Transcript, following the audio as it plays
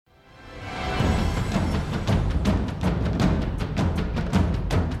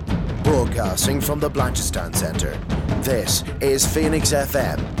Broadcasting from the Blanchistan Centre. This is Phoenix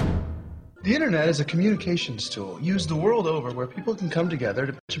FM. The internet is a communications tool used the world over where people can come together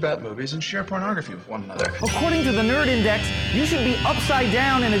to bitch about movies and share pornography with one another. According to the Nerd Index, you should be upside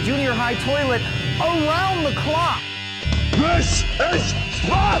down in a junior high toilet around the clock. This is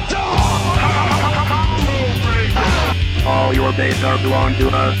Sparta! All your days are belong to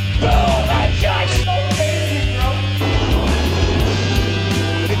us.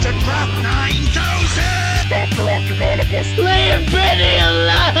 It's a trap 9000! Stop collecting all of us. Leave Benny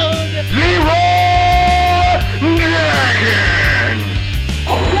alone! Leroy Jenkins!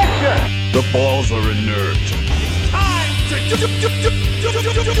 The balls are inert. Time to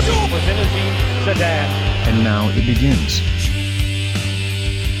Limousine sedan. And now it begins.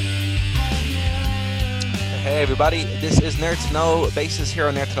 Hey everybody, this is Nerd to Know, basis here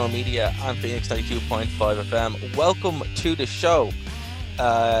on Nerd to Know Media on Phoenix 92.5 FM. Welcome to the show,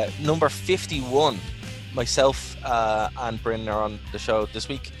 number 51. Myself and Bryn are on the show this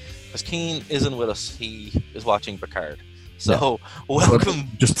week. As Keane isn't with us, he is watching Picard. So, welcome.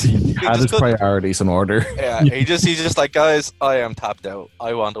 He had his priorities in order. Yeah, he's just like, guys, I am tapped out.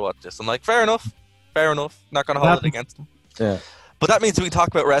 I want to watch this. I'm like, fair enough. Not going to hold it against him. Yeah. But that means we can talk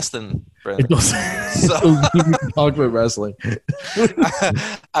about wrestling, Bryn. It does. So, talk about wrestling.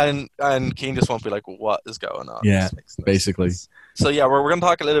 and Keane just won't be like, what is going on? Yeah, basically. Sense. So yeah, we're going to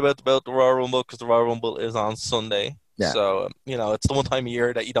talk a little bit about the Royal Rumble because the Royal Rumble is on Sunday. Yeah. So it's the one time a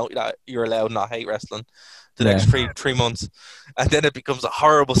year that you're allowed not hate wrestling. The next three months, and then it becomes a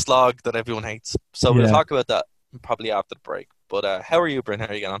horrible slog that everyone hates. So we'll talk about that probably after the break. But how are you, Bryn? How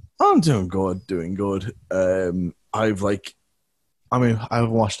are you getting on? I'm doing good. I've watched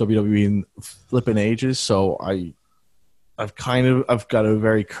WWE in flipping ages, so I've got a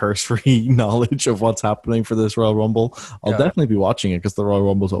very cursory knowledge of what's happening for this Royal Rumble. I'll definitely be watching it because the Royal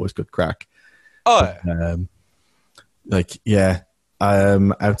Rumble is always good crack. Oh,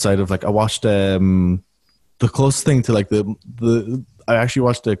 outside of I watched the closest thing to I actually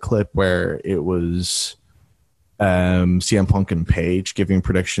watched a clip where it was CM Punk and Paige giving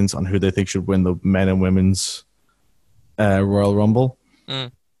predictions on who they think should win the men and women's Royal Rumble.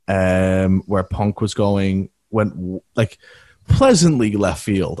 Where Punk went pleasantly left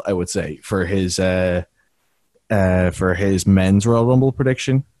field, I would say, for his men's Royal Rumble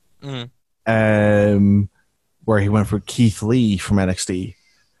prediction. Where he went for Keith Lee from NXT,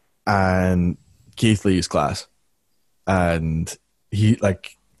 and Keith Lee is class, and he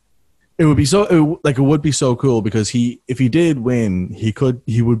it would be so cool because if he did win, he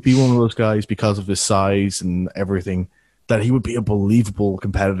would be one of those guys because of his size and everything that he would be a believable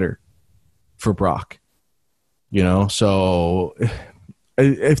competitor for Brock. So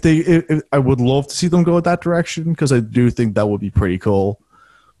if I would love to see them go that direction because I do think that would be pretty cool.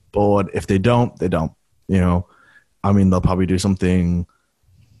 But if they don't, they don't. They'll probably do something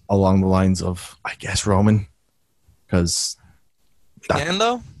along the lines of, I guess, Roman. Because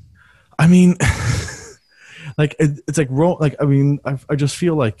though? It's I just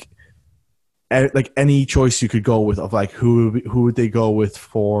feel like any choice you could go with of who would they go with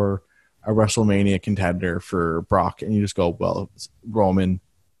for a WrestleMania contender for Brock, and you just go, well, it's Roman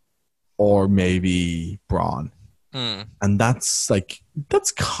or maybe Braun. And that's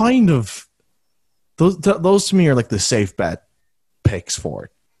kind of those to me are the safe bet picks for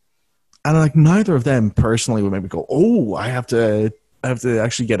it. And neither of them personally would make me go, oh, I have to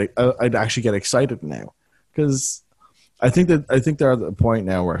actually I'd actually get excited now, because I think they're at the point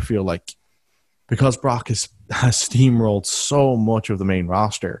now where I feel like because Brock has steamrolled so much of the main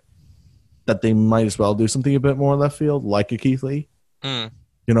roster that they might as well do something a bit more left field, like a Keith Lee. Hey,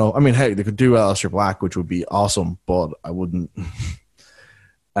 they could do Aleister Black, which would be awesome, but I wouldn't.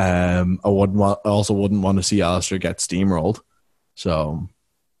 I also wouldn't want to see Aleister get steamrolled. So,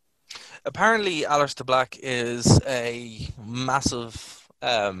 apparently, Aleister Black is a massive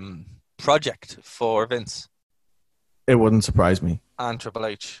project for Vince. It wouldn't surprise me. And Triple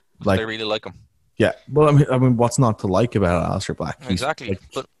H, they really like him. Yeah, well, what's not to like about Aleister Black? Exactly,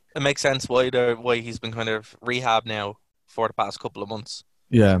 but it makes sense why he's been kind of rehab now for the past couple of months.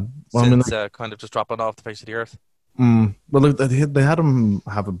 Yeah, well, since kind of just dropping off the face of the earth. Well, they had him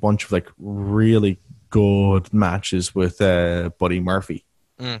have a bunch of really good matches with Buddy Murphy,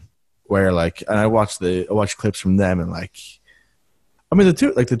 where and I watched clips from them, and the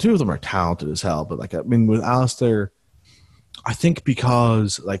two of them are talented as hell, but with Aleister, I think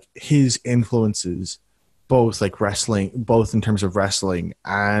because his influences, both wrestling, both in terms of wrestling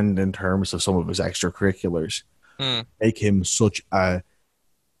and in terms of some of his extracurriculars, make him such a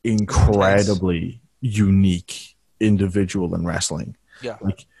incredibly unique individual in wrestling. Yeah.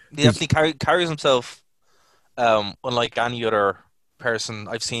 He definitely carries himself unlike any other person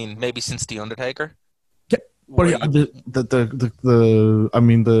I've seen, maybe since The Undertaker. Yeah, but the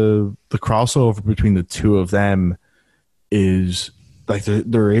crossover between the two of them is like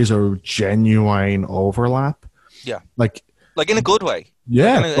there is a genuine overlap. Yeah, like in a good way.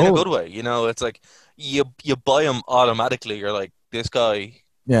 Yeah, like in a good way. You know, it's like you buy him automatically. You're like, this guy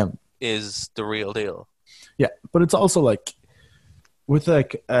is the real deal. Yeah, but it's also like with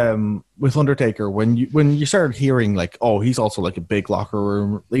Undertaker, when you started hearing like, oh, he's also like a big locker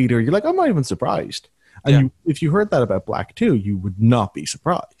room leader, you're like, I'm not even surprised. And if you heard that about Black too, you would not be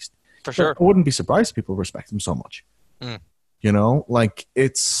surprised. For sure. I wouldn't be surprised if people respect him so much. You know, like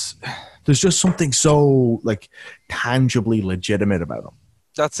there's just something so like tangibly legitimate about him.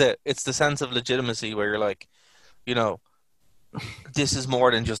 That's it. It's the sense of legitimacy where you're like, you know, this is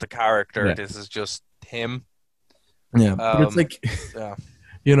more than just a character. Yeah. This is just him. Yeah, but it's like,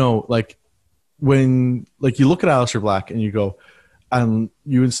 you know, like when like you look at Aleister Black and you go, and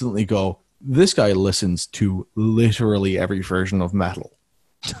you instantly go, this guy listens to literally every version of metal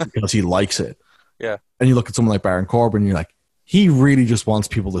because he likes it. Yeah. And you look at someone like Baron Corbin, and you're like, he really just wants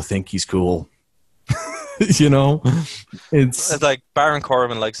people to think he's cool. You know, it's like Baron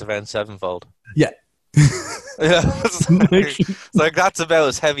Corbin likes Avenged Sevenfold. Yeah. Yeah, it's like that's about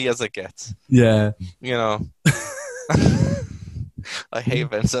as heavy as it gets. Yeah, you know. I hate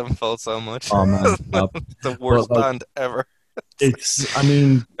Avenged Sevenfold so much. Oh man, the worst band ever. It's I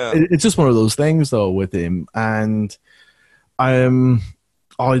mean, it's just one of those things though with him, and the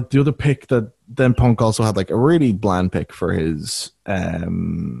other pick that then Punk also had like a really bland pick for his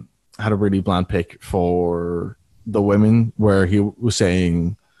had a really bland pick for the women where he was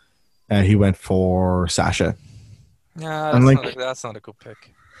saying he went for Sasha. Yeah, that's not a good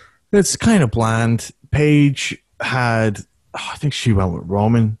pick. It's kind of bland. Paige had, I think she went with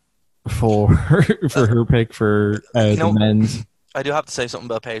Roman for her pick for the men's. I do have to say something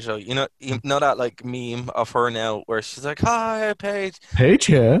about Paige though. You know that like meme of her now where she's like, "Hi, Paige." Paige,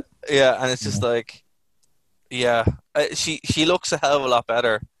 yeah. Yeah, and it's just like, yeah, she looks a hell of a lot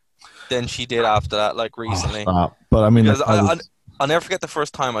better than she did after that, like recently. But I mean, I'll never forget the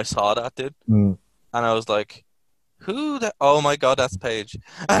first time I saw that, dude. And I was like, who that? Oh my God, that's Paige.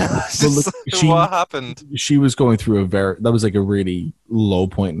 What happened? She was going through that was like a really low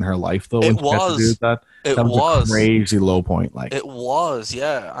point in her life, though. It was. That was a crazy low point. Like it was,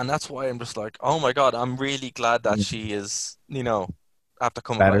 yeah. And that's why I'm just like, oh my God, I'm really glad that she is, you know, after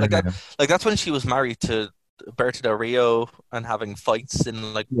coming back. Like that. Like that's when she was married to Berta Del Rio and having fights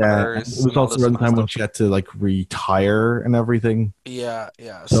in like bars. It was also around the time when she had to like retire and everything. Yeah.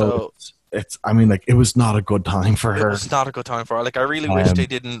 So it's I mean, like, it was not a good time for her. It was not a good time for her. Like, I really wish they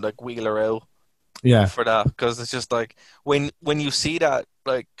didn't like wheel her out. Yeah. For that, because it's just like when you see that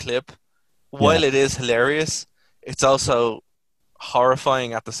like clip, while it is hilarious, it's also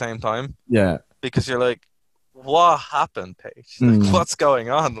horrifying at the same time. Yeah. Because you're like, what happened, Paige? Like, what's going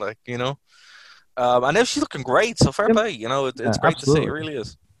on? Like, you know. And now she's looking great, so fair play. You know, it's great to see. It really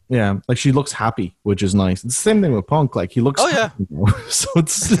is. Yeah, like she looks happy, which is nice. It's the same thing with Punk. Like he looks. Oh yeah. So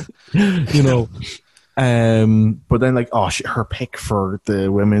it's, you know, but then like her pick for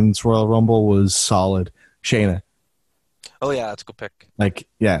the women's Royal Rumble was solid. Shayna. Oh yeah, that's a good pick. Like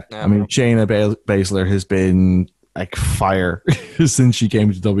I mean Shayna Baszler has been like fire since she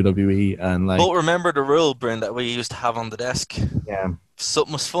came to WWE, and like. But remember the rule, Bryn, that we used to have on the desk. Yeah. If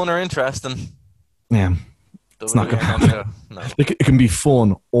something was fun or interesting. Yeah. It's not gonna no. It can be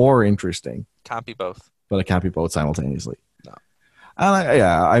fun or interesting. Can't be both. But it can't be both simultaneously. No. And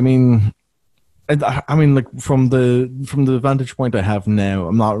I mean, like from the vantage point I have now,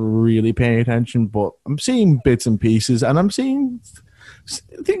 I'm not really paying attention, but I'm seeing bits and pieces, and I'm seeing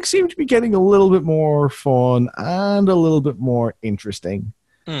things seem to be getting a little bit more fun and a little bit more interesting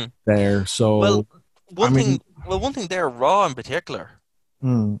there. So, one thing there, Raw in particular.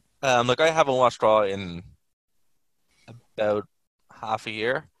 Like I haven't watched Raw in about half a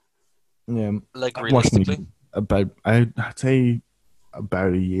year. Yeah, like realistically, I'd say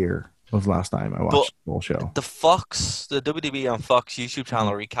about a year was the last time I watched the whole show. The WWE on Fox YouTube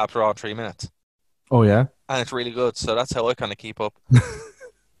channel recaps Raw in 3 minutes. Oh yeah, and it's really good. So that's how I kind of keep up.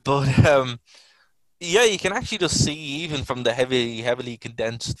 But yeah, you can actually just see even from the heavily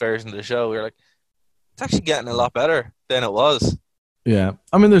condensed version of the show, you're like, it's actually getting a lot better than it was. Yeah,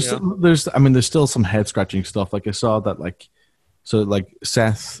 I mean, there's still some head scratching stuff. Like I saw that, like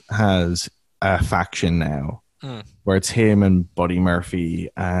Seth has a faction now where it's him and Buddy Murphy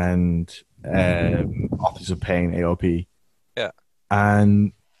and Authors of Pain, AOP. Yeah,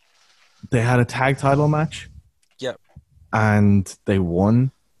 and they had a tag title match. Yep, and they won,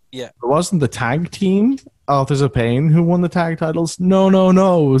 Yeah. It wasn't the tag team, Authors of Pain, who won the tag titles. No.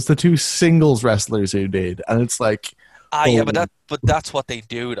 It was the two singles wrestlers who did. And it's like... Yeah, but that's what they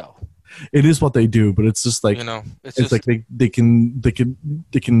do, though. It is what they do, but it's just like... You know, it's just like they can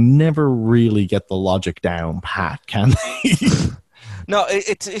never really get the logic down pat, can they? No,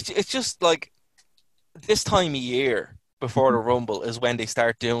 it's just like this time of year before the Rumble is when they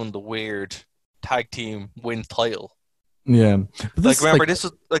start doing the weird tag team win title. Yeah, like remember this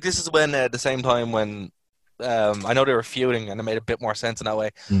is when the same time when I know they were feuding and it made a bit more sense in that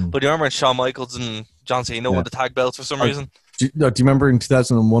way. But do you remember when Shawn Michaels and John Cena won the tag belts for some reason? Do you remember in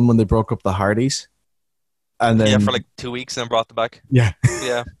 2001 when they broke up the Hardys? And then for like 2 weeks and then brought them back. Yeah,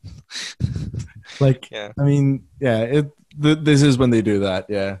 yeah. I mean, yeah. This is when they do that.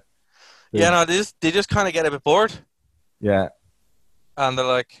 Yeah. No, they just kind of get a bit bored. Yeah. And they're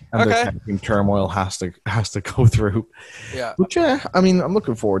like, and okay. The tag turmoil has to go through. Yeah. But yeah, I mean, I'm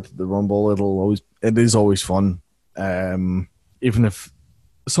looking forward to the Rumble. It is always fun. Even if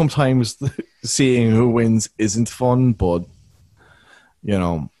sometimes seeing who wins isn't fun, but you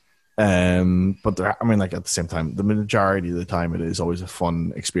know, but I mean, like at the same time, the majority of the time, it is always a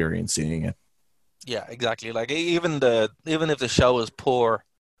fun experience seeing it. Yeah, exactly. Like even if the show is poor,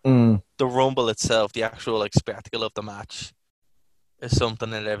 the Rumble itself, the actual like spectacle of the match, is something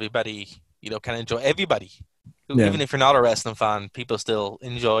that everybody, can enjoy. Everybody, even if you're not a wrestling fan, people still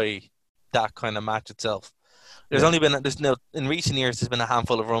enjoy that kind of match itself. There's only been in recent years, there's been a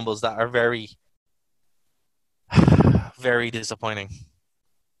handful of Rumbles that are very, very disappointing.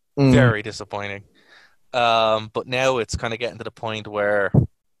 Very disappointing. But now it's kind of getting to the point where,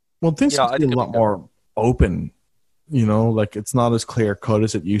 well, things are a lot more open. Like it's not as clear cut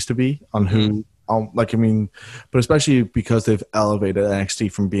as it used to be on who. But especially because they've elevated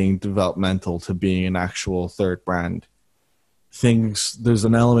NXT from being developmental to being an actual third brand. There's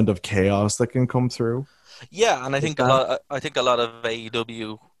an element of chaos that can come through. Yeah, and I think a lot of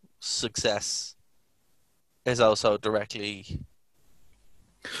AEW success is also directly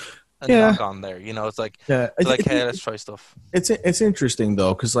knock on there. It's like, hey, let's try stuff. It's interesting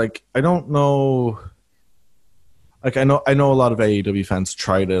though, because like I don't know. Like I know a lot of AEW fans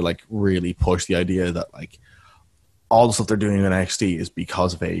try to like really push the idea that like all the stuff they're doing in NXT is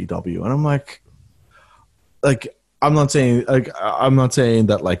because of AEW, and I'm like I'm not saying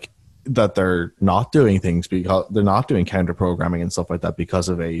that like that they're not doing things because they're not doing counter programming and stuff like that because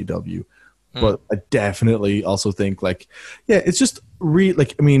of AEW, but I definitely also think like it's just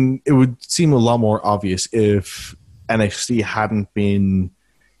it would seem a lot more obvious if NXT hadn't been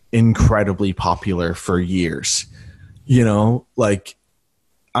incredibly popular for years. It's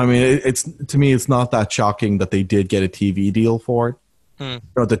to me, it's not that shocking that they did get a TV deal for it.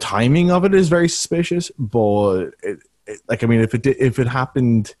 The timing of it is very suspicious, but if it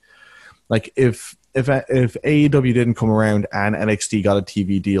happened, like if AEW didn't come around and NXT got a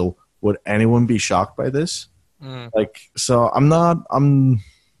TV deal, would anyone be shocked by this? So I'm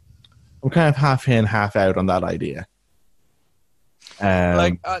kind of half in, half out on that idea.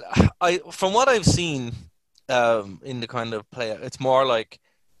 I from what I've seen. In the kind of play, it's more like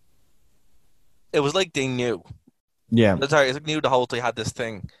it was like they knew. Yeah, sorry, they knew the whole thing had this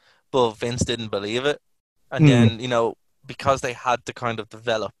thing, but Vince didn't believe it, and then because they had to kind of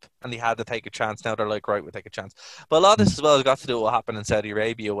develop and they had to take a chance. Now they're like, right, we'll take a chance. But a lot of this as well has got to do with what happened in Saudi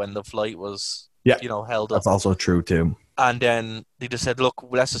Arabia when the flight was held up. That's also true too. And then they just said, look,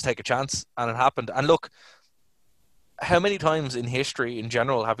 let's just take a chance, and it happened. And look, how many times in history in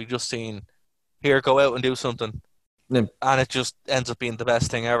general have we just seen? Here, go out and do something, and it just ends up being the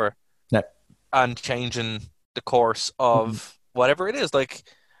best thing ever, and changing the course of whatever it is. Like,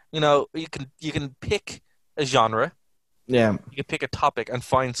 you can pick a genre, you can pick a topic and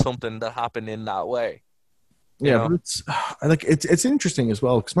find something that happened in that way. But it's interesting as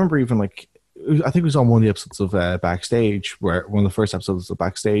well because remember even like I think it was on one of the episodes of Backstage, where one of the first episodes of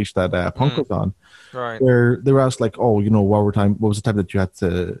Backstage that Punk was on, right? Where they were asked like, what was the time that you had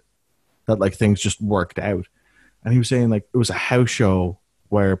to. That like things just worked out, and he was saying like it was a house show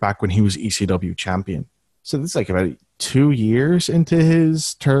where back when he was ECW champion. So this is like about 2 years into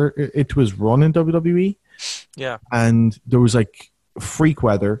his run in WWE. Yeah, and there was like freak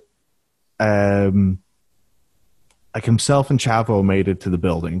weather. Like himself and Chavo made it to the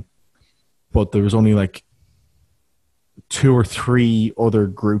building, but there was only like 2 or 3 other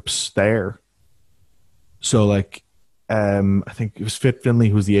groups there. So like. I think it was Fit Finlay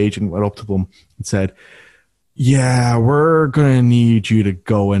who was the agent, went up to them and said, yeah, we're going to need you to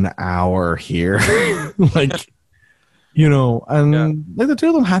go an hour here. And like the two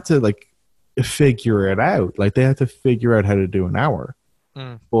of them had to like figure it out. Like they had to figure out how to do an hour.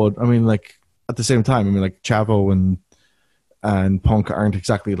 But I mean, like at the same time, I mean, like Chavo and Punk aren't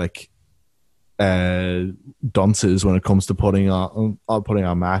exactly like dunces when it comes to putting on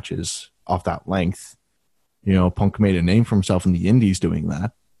matches of that length. You know, Punk made a name for himself in the Indies doing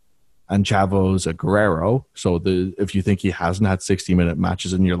that, and Chavo's a Guerrero. So if you think he hasn't had 60-minute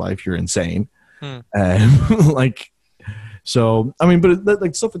matches in your life, you're insane. Like, so I mean, but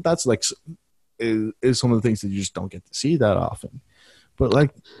like stuff like that's like is some of the things that you just don't get to see that often. But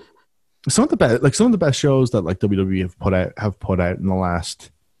like some of the best shows that like WWE have put out in the last.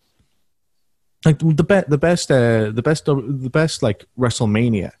 Like the best like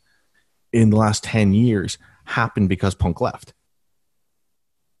WrestleMania in the last 10 years happened because Punk left.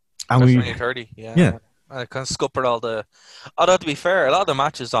 And WrestleMania 30, yeah. I kind of scuppered all the. Although to be fair, a lot of the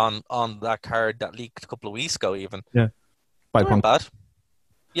matches on that card that leaked a couple of weeks ago, even by Punk. Bad.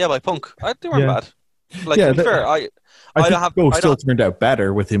 Yeah, by Punk. They weren't bad. Like to be fair, I don't have. Still turned out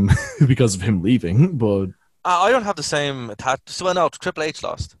better with him because of him leaving, but I don't have the same attachment. So no, Triple H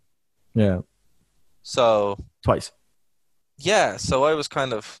lost. Yeah. So twice. Yeah, so I was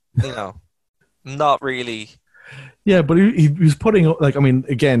kind of, not really. Yeah, but he was putting like, I mean,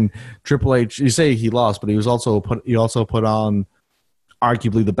 again, Triple H. You say he lost, but he also put on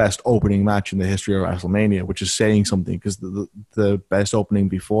arguably the best opening match in the history of WrestleMania, which is saying something because the best opening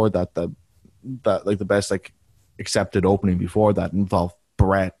before that like the best like accepted opening before that involved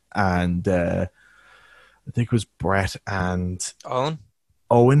Bret and I think it was Bret and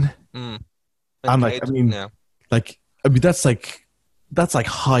Owen. And like, I mean, that's like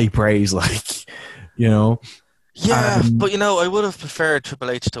high praise, like, you know. Yeah, but I would have preferred Triple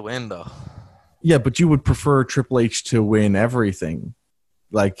H to win, though. Yeah, but you would prefer Triple H to win everything,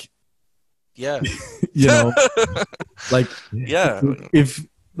 like. Yeah. Like. Yeah. If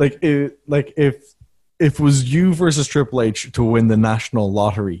it was you versus Triple H to win the national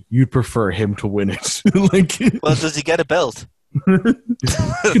lottery, you'd prefer him to win it. Like. Well, does he get a belt? You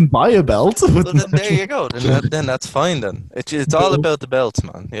can buy a belt. Well, then there you go. Then that's fine. Then it's all about the belts,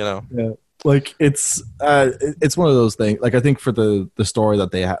 man. Yeah. Like it's one of those things. Like I think for the story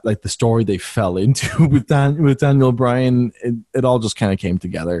that they had, like the story they fell into with Daniel Bryan, it all just kind of came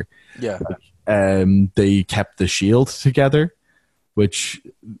together. Yeah. Like, they kept the Shield together, which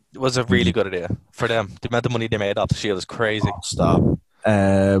was a really good idea for them. The amount of money they made off the Shield is crazy. Oh, stop.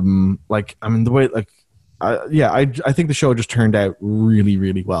 Like I mean the way like. I think the show just turned out really,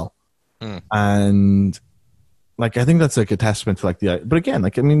 really well, and like I think that's like a testament to like but again,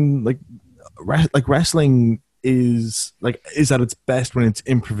 like I mean, like wrestling is at its best when it's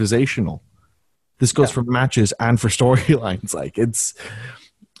improvisational. This goes for matches and for storylines. Like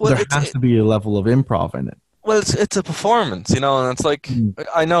there has to be a level of improv in it. Well, it's a performance, and it's like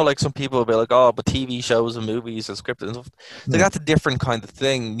I know, like some people will be like, "Oh, but TV shows and movies and scripted and stuff, like that's a different kind of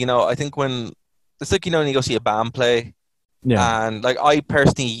thing." I think when it's like, when you go see a band play. Yeah. And like I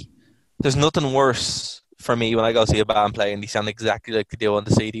personally, there's nothing worse for me when I go see a band play and they sound exactly like they do on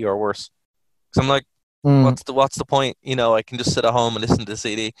the CD or worse. Because I'm like, what's the point? I can just sit at home and listen to the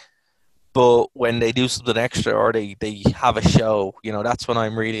CD. But when they do something extra or they have a show, that's when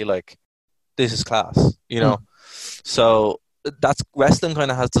I'm really like, this is class, So that's wrestling kind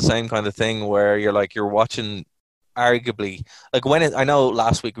of has the same kind of thing where you're watching. Arguably, like I know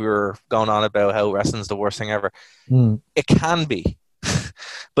last week we were going on about how wrestling's the worst thing ever. It can be,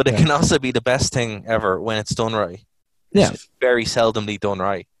 but it can also be the best thing ever when it's done right. It's just very seldomly done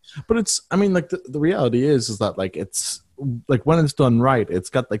right. But it's, I mean, like the reality is that like it's like when it's done right, it's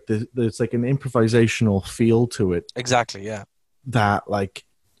got like it's like an improvisational feel to it. Exactly, yeah. That like,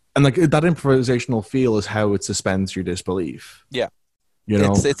 and like that improvisational feel is how it suspends your disbelief. Yeah,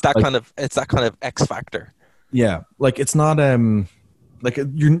 it's that like, kind of X factor. Yeah, like it's not like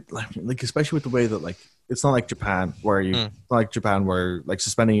you're like especially with the way that like it's not like Japan where like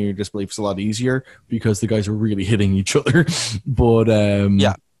suspending your disbelief is a lot easier because the guys are really hitting each other. But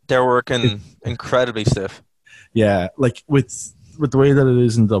yeah, they're working incredibly stiff. Yeah, like with the way that it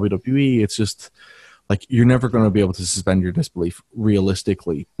is in WWE, it's just like you're never going to be able to suspend your disbelief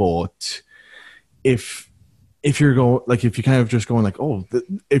realistically. But if you're going like if you kind of just going like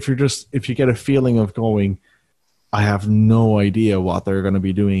if you get a feeling of going, I have no idea what they're going to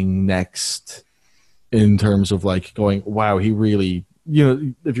be doing next in terms of like going, wow, he really,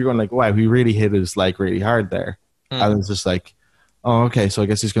 if you're going like, wow, he really hit his leg really hard there. And it's just like, oh, okay, so I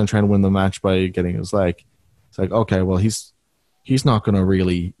guess he's going to try and win the match by getting his leg. It's like, okay, well, he's not going to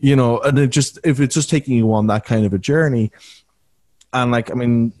really, and if it's just taking you on that kind of a journey. And like, I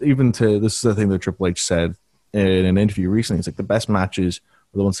mean, this is the thing that Triple H said in an interview recently. It's like the best matches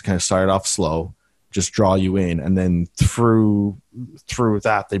are the ones that kind of start off slow just draw you in, and then through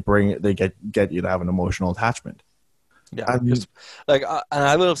that they get you to have an emotional attachment. Yeah, And- just, like, and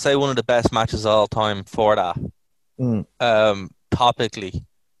I will say one of the best matches of all time for that, topically,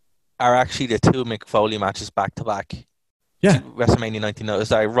 are actually the two Mick Foley matches back to back. Yeah. WrestleMania 99,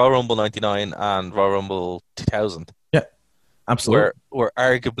 sorry, Royal Rumble 99 and Royal Rumble 2000. Yeah, absolutely. Where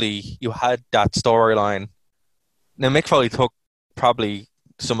arguably you had that storyline. Now, Mick Foley took probably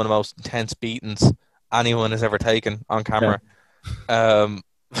some of the most intense beatings anyone has ever taken on camera in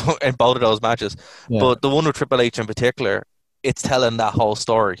both of those matches. Yeah. But the one with Triple H in particular, it's telling that whole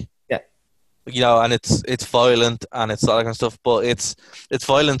story. Yeah. You know, and it's violent and it's all that kind of stuff, but it's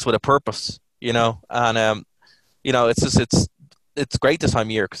violence with a purpose, you know, and you know, it's great this time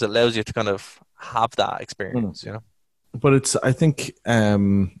of year because it allows you to kind of have that experience, you know. But I think,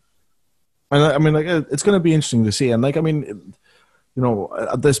 and I mean, like, it's going to be interesting to see. And like, I mean, you know,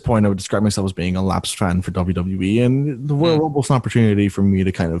 at this point, I would describe myself as being a lapsed fan for WWE, and the Royal Rumble's an opportunity for me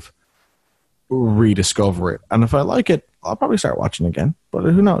to kind of rediscover it. And if I like it, I'll probably start watching again. But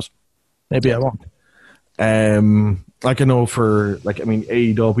who knows? Maybe I won't. Like I know for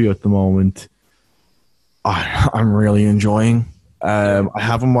AEW at the moment, I'm really enjoying. I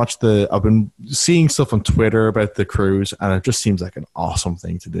haven't watched I've been seeing stuff on Twitter about the cruise, and it just seems like an awesome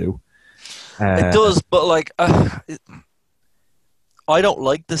thing to do. It does, but like, I don't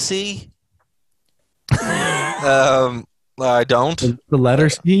like the sea. I don't. The letter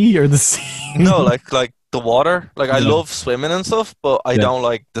C or the sea? No, like the water. Like I love swimming and stuff, but I don't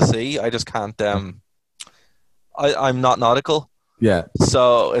like the sea. I just can't. I'm not nautical. Yeah.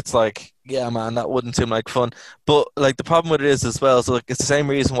 So it's like, yeah, man, that wouldn't seem like fun. But like the problem with it is as well. So like, it's the same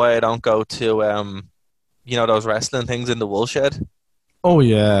reason why I don't go to you know, those wrestling things in the woolshed. Oh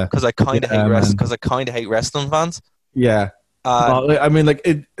yeah. Because I kind of hate wrestling. Because I kind of hate wrestling fans. Yeah. I mean, like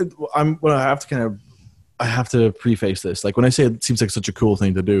I have to preface this. Like when I say it seems like such a cool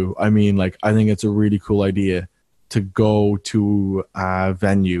thing to do, I mean, like, I think it's a really cool idea to go to a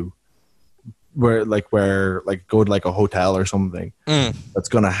venue where go to like a hotel or something that's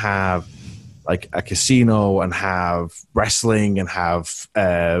going to have like a casino and have wrestling and have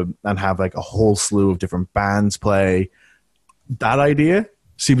like a whole slew of different bands play. That idea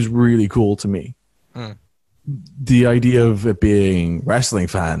seems really cool to me. The idea of it being wrestling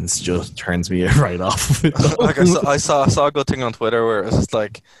fans just turns me right off. Like I saw a good thing on Twitter where it's just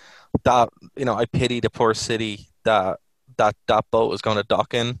like that, you know, I pity the poor city that boat is going to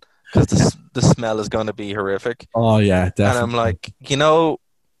dock in because the smell is going to be horrific. Oh yeah, definitely. And I'm like, you know,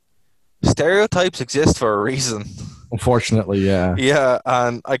 stereotypes exist for a reason. Unfortunately, yeah. Yeah,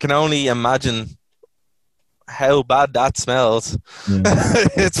 and I can only imagine how bad that smells. Yeah.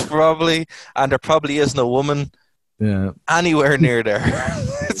 It's probably, and there probably isn't a woman anywhere near there.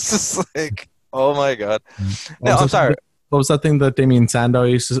 It's just like, oh my god. No, I'm sorry. What was that thing that Damien Sandow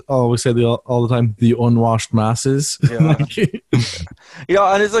used to always say all the time? The unwashed masses. Yeah. You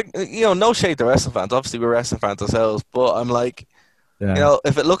know, and it's like, you know, no shade to wrestling fans. Obviously, we're wrestling fans ourselves, but I'm like, you know,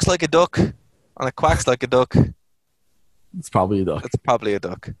 if it looks like a duck and it quacks like a duck, it's probably a duck. It's probably a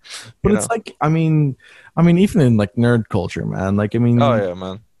duck. But it's like, I mean, even in like nerd culture, man. Like, I mean, oh yeah,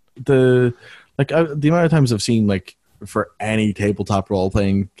 man. The amount of times I've seen like for any tabletop role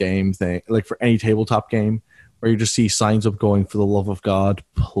playing game thing, like for any tabletop game, where you just see signs up going, for the love of God,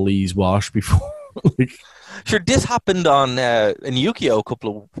 please wash before. Like, sure, this happened on in Yu-Gi-Oh! a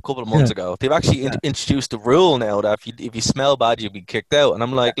couple of months ago. They've actually introduced a rule now that if you smell bad, you'll be kicked out. And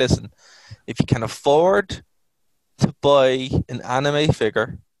I'm like, listen, if you can afford to buy an anime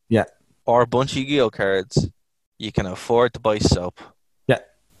figure, or a bunch of Yu-Gi-Oh! Cards, you can afford to buy soap. Yeah.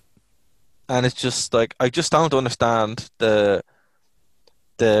 And it's just like, I just don't understand the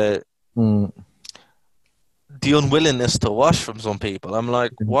unwillingness to wash from some people. I'm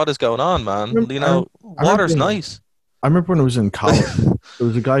like, what is going on, man? You know, water's nice. I remember when I was in college, there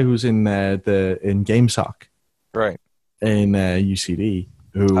was a guy who was in GameSock, right, in UCD,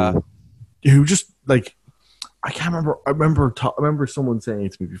 who just like, I can't remember. I remember someone saying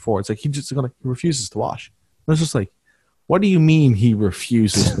it to me before. It's like he refuses to wash. And I was just like, what do you mean he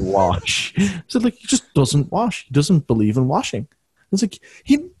refuses to wash? So like, he just doesn't wash. He doesn't believe in washing. It's like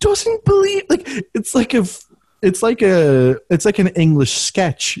he doesn't believe. Like it's like an English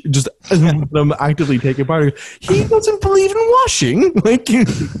sketch. Just I'm actively taking part of it. He doesn't believe in washing. Like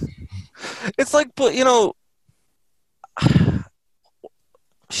it's like, but you know,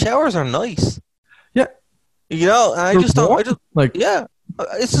 showers are nice. Yeah, you know, and I just like, yeah.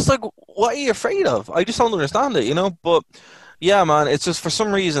 It's just like, what are you afraid of? I just don't understand it, you know. But yeah, man, it's just for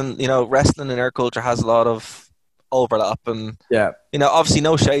some reason, you know, wrestling in our culture has a lot of overlap. And Yeah. obviously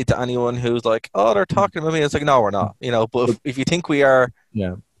no shade to anyone who's like, oh, they're talking about me. It's like, no, we're not. But if you think we are,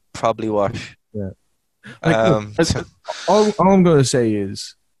 probably watch. Yeah. So, all I'm going to say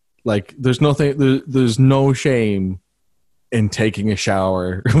is, like, there's no shame in taking a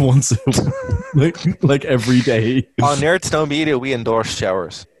shower once like every day. On Nerd Snow Media, we endorse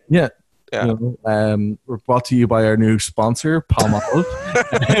showers. Yeah. Yeah. We're brought to you by our new sponsor, Palmolive.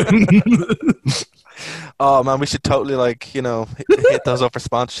 Oh man, we should totally hit those up for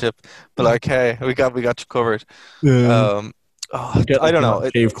sponsorship. But like, hey, we got you covered. Yeah. I don't know.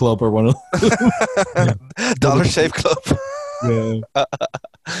 Shave Club or one of Dollar Shave Club. Yeah.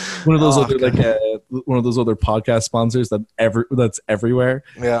 One of those one of those other podcast sponsors that's everywhere.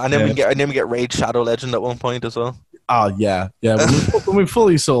 Yeah, and then we get Raid Shadow Legend at one point as well. Oh yeah. When we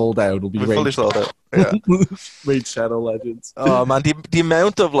fully sold out, it'll be fully sold out. Yeah. Raid Shadow Legends. Oh man, the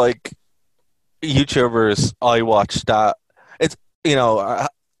amount of like YouTubers I watch that it's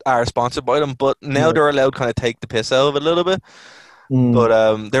are sponsored by them, but now they're allowed to kind of take the piss out of it a little bit. But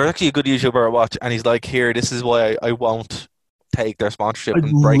there's actually a good YouTuber I watch, and he's like, "Here, this is why I won't take their sponsorship,"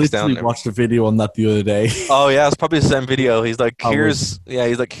 and breaks down. I watched a video on that the other day. Oh yeah, it's probably the same video. He's like, "Here's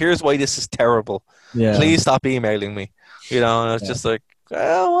why this is terrible. Yeah. Please stop emailing me." And it's just like,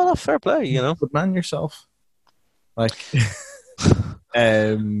 well, fair play, But man yourself. Like,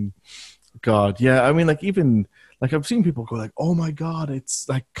 God, yeah. I mean, like, even like I've seen people go like, "Oh my God, it's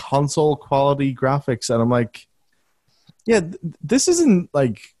like console quality graphics," and I'm like, yeah, this isn't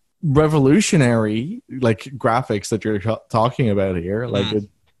like revolutionary like graphics that you're talking about here. Like,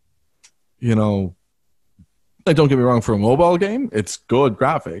 like, don't get me wrong, for a mobile game, it's good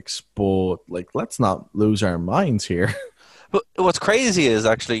graphics, but like, let's not lose our minds here. But what's crazy is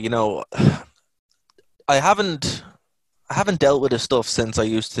actually, I haven't dealt with this stuff since I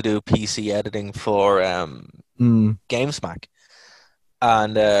used to do PC editing for GameSmack,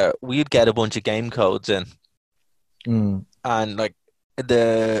 and we'd get a bunch of game codes in, and like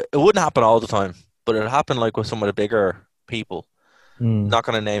it wouldn't happen all the time, but it happened like with some of the bigger people. Not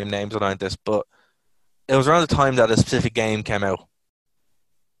going to name names around this, but it was around the time that a specific game came out,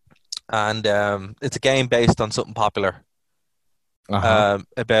 and it's a game based on something popular.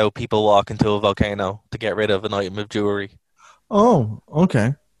 About people walking to a volcano to get rid of an item of jewelry. Oh,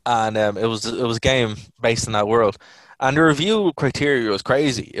 okay. And it was a game based in that world, and the review criteria was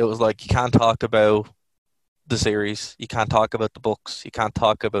crazy. It was like, you can't talk about the series, you can't talk about the books, you can't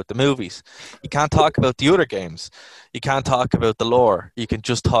talk about the movies, you can't talk about the other games, you can't talk about the lore. You can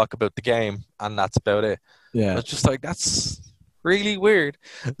just talk about the game, and that's about it. Yeah, it's just like, that's really weird.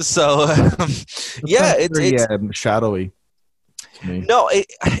 So it's shadowy. No,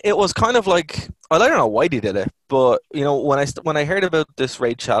 it was kind of like, well, I don't know why they did it, but when I heard about this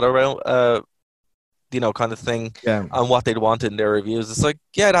Raid Shadow Realm, kind of thing, and what they'd wanted in their reviews, it's like,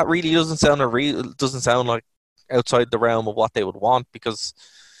 yeah, that really doesn't sound like outside the realm of what they would want, because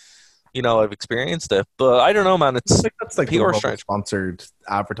I've experienced it. But I don't know, man. It's like, that's like pure sponsored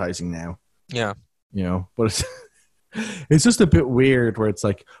advertising now. Yeah, but it's just a bit weird where it's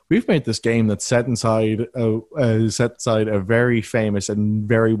like, we've made this game that's set inside a very famous and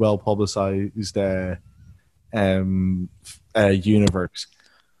very well publicized universe.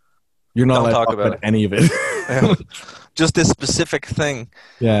 You're not allowed to talk about any of it. Yeah. Just this specific thing.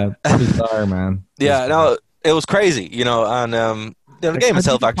 Yeah, bizarre, man. Yeah, no, it was crazy, and the game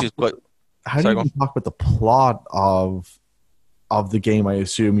itself actually is quite... How do you talk about the plot of the game I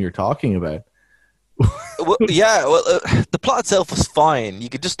assume you're talking about? The plot itself was fine. You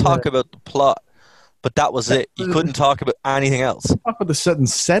could just talk about the plot, but that was it. You couldn't talk about anything else. Talk about the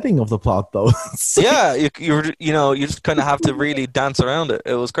setting of the plot, though. Yeah, you just kind of have to really dance around it.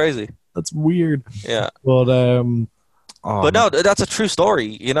 It was crazy. That's weird. Yeah, but but no, that's a true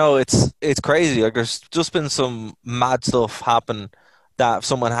story. It's crazy. Like, there's just been some mad stuff happen that if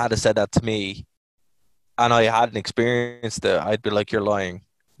someone had said that to me, and I hadn't experienced it, I'd be like, "You're lying."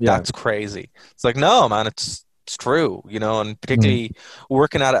 Yeah. That's crazy. It's like, no, man, it's true, and particularly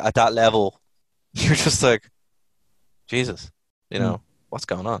working at it at that level, you're just like, Jesus, what's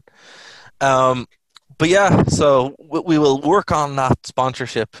going on? But yeah, so we will work on that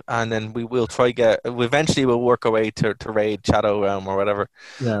sponsorship, and then we will eventually we'll work our way to Raid Shadow Realm or whatever.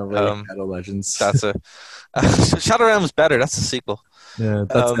 Yeah, Raid Shadow Legends. That's it. Shadow Realm's better. That's the sequel. Yeah,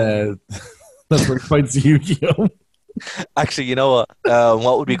 that's where it fights Yu-Gi-Oh! Actually, you know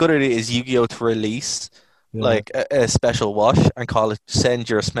what would be good idea is Yu-Gi-Oh! To release like a special wash and call it "Send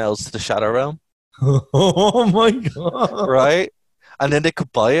Your Smells to the Shadow Realm." Oh my God! Right, and then they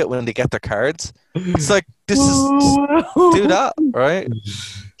could buy it when they get their cards. It's like, do that, right?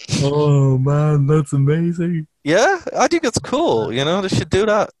 Oh man, that's amazing. Yeah, I think it's cool. You know, they should do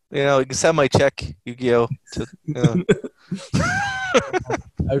that. You know, you can send my check, Yu-Gi-Oh. To, you know.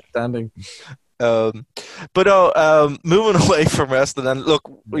 Outstanding. Moving away from wrestling, and look,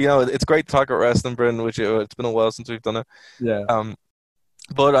 you know, it's great to talk about wrestling, Bryn, which it's been a while since we've done it. Yeah.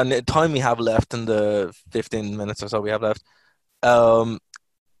 But on the time we have left, in the 15 minutes or so we have left,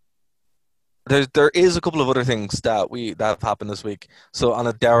 there is a couple of other things that have happened this week. So on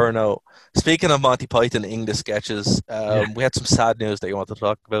a dour note, speaking of Monty Python English sketches, we had some sad news that you want to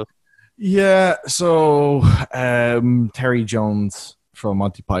talk about. Yeah. So Terry Jones from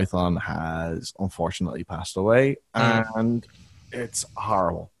Monty Python has unfortunately passed away, and it's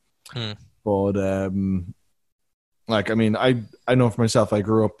horrible. But I know for myself, I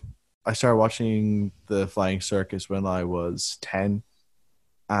started watching The Flying Circus when I was 10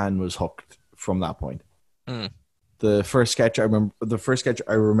 and was hooked from that point. The first sketch I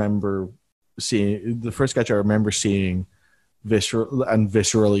remember seeing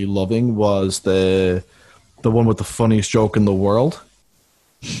viscerally loving was the one with the funniest joke in the world.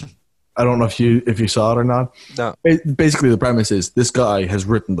 I don't know if you saw it or not. No. Basically, the premise is this guy has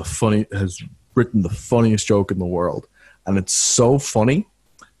written the funniest joke in the world, and it's so funny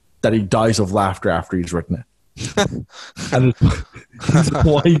that he dies of laughter after he's written it. And his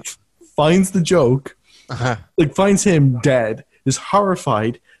wife finds the joke, finds him dead, is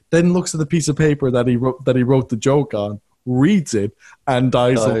horrified, then looks at the piece of paper that he wrote the joke on, reads it, and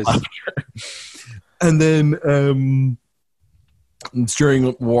dies of laughter. And then it's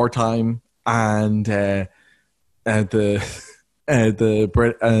during wartime, and the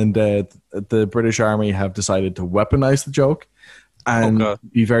British Army have decided to weaponize the joke and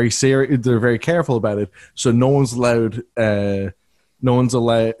be very serious. They're very careful about it, so no one's allowed. Everyone's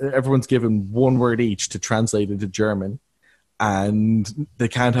given one word each to translate into German, and they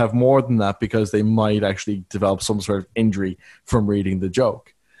can't have more than that because they might actually develop some sort of injury from reading the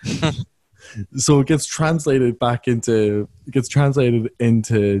joke. So it gets translated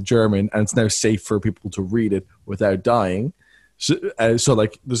into German, and it's now safe for people to read it without dying. So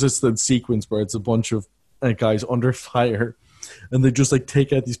there's this sequence where it's a bunch of guys under fire, and they just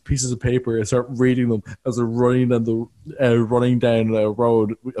take out these pieces of paper and start reading them as they're running down a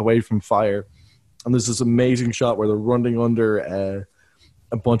road away from fire. And there's this amazing shot where they're running under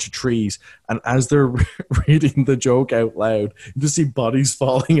a bunch of trees, and as they're reading the joke out loud, you just see bodies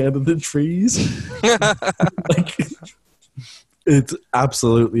falling out of the trees. It's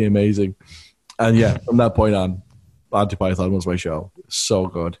absolutely amazing. And yeah, from that point on, Monty Python was my show. So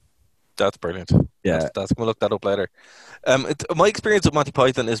good. That's brilliant. Yeah, that's gonna look that up later. My experience with Monty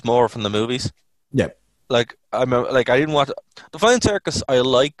Python is more from the movies. Yeah, I remember, I didn't watch The Flying Circus. I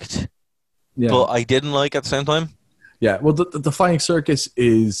liked, but I didn't like at the same time. Yeah, well, the Flying Circus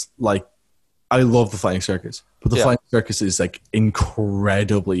is I love the Flying Circus, but the Flying Circus is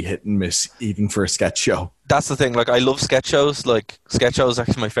incredibly hit and miss, even for a sketch show. That's the thing. I love sketch shows. Sketch shows is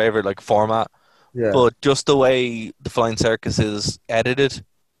actually my favorite format. Yeah. But just the way the Flying Circus is edited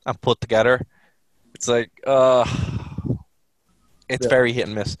and put together, it's it's very hit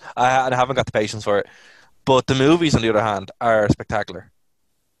and miss. I haven't got the patience for it. But the movies, on the other hand, are spectacular.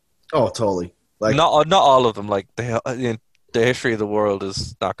 Oh, totally. Not all of them. The history of the world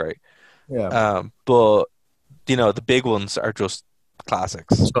is not great. Yeah. But the big ones are just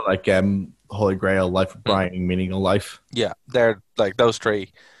classics. So Holy Grail, Life of Brian, Meaning of Life. Yeah, they're those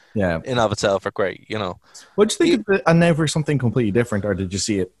three. Yeah, in of itself are great. What do you think of it? And now for something completely different, or did you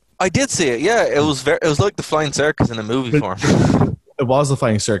see it? I did see it. Yeah, it was like the Flying Circus in a movie form. It was the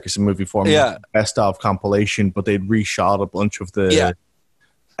Flying Circus in movie form. Yeah, best of compilation, but they'd reshot a bunch of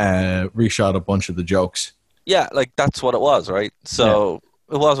the jokes. Yeah, that's what it was, right? So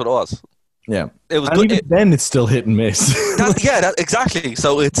it was what it was. Yeah, it was. And good. Even then, it's still hit and miss. Exactly.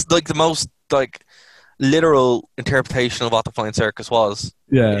 So it's the most literal interpretation of what the Flying Circus was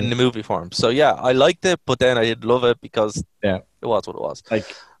in the movie form. So yeah, I liked it, but then I didn't love it because it was what it was.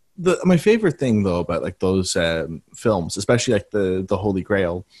 My favorite thing though about those films, especially the Holy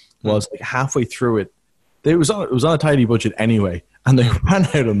Grail, was halfway through it. It was on a tiny budget anyway, and they ran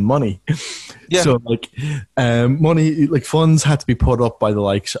out of money. Yeah. So money, funds had to be put up by the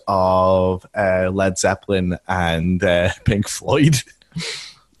likes of Led Zeppelin and Pink Floyd.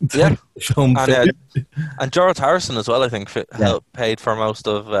 Yeah, and George Harrison as well. I think paid for most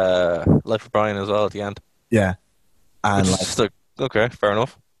of Life of Brian as well at the end. Yeah, and okay, fair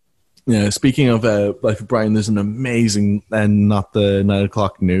enough. Yeah, speaking of Life of Brian, there's an amazing and not the 9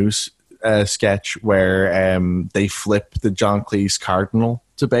 o'clock news sketch where they flip the John Cleese Cardinal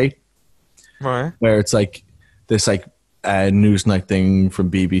debate, right? Where it's this Newsnight thing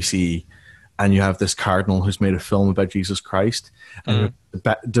from BBC, and you have this cardinal who's made a film about Jesus Christ, and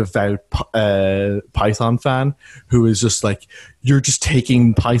a devout Python fan who is just like, you're just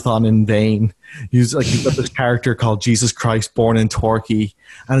taking Python in vain. You've got this character called Jesus Christ born in Torquay,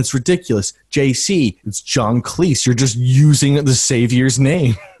 and it's ridiculous. JC, it's John Cleese. You're just using the Savior's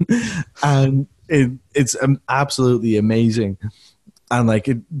name, and it's absolutely amazing. And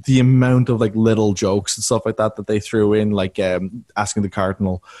the amount of little jokes and stuff like that they threw in, asking the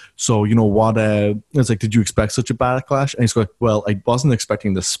cardinal, so you know what? It's like, did you expect such a backlash? And he's going, well, I wasn't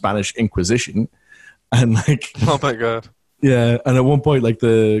expecting the Spanish Inquisition, and oh my god, yeah. And at one point,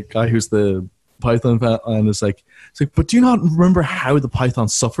 the guy who's the Python fan, and it's like, but do you not remember how the Python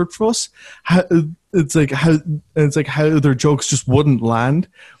suffered for us? How their jokes just wouldn't land,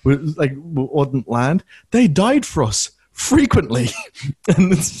 wouldn't land. They died for us frequently,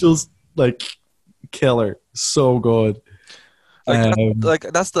 and it's just killer, so good.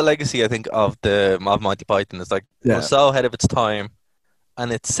 That's the legacy, I think, of Monty Python. It's it was so ahead of its time,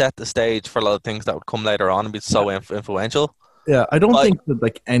 and it set the stage for a lot of things that would come later on and be so influential. Yeah, I don't think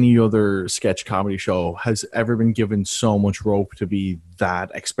that any other sketch comedy show has ever been given so much rope to be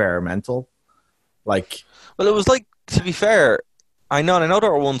that experimental. Well, it was to be fair, I know there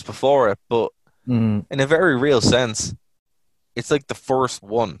were ones before it, but in a very real sense, it's the first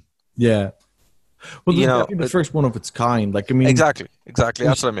one. Yeah. Well, the first one of its kind. Exactly.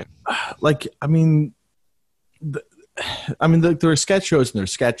 That's what I mean. There are sketch shows and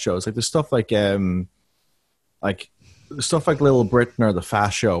there's sketch shows. There's stuff stuff like Little Britain or The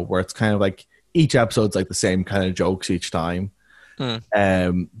Fast Show, where it's kind of each episode's the same kind of jokes each time.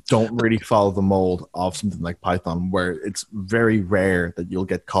 Don't really follow the mold of something like Python, where it's very rare that you'll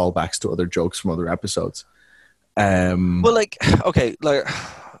get callbacks to other jokes from other episodes. Little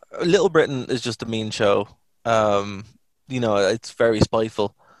Britain is just a mean show. It's very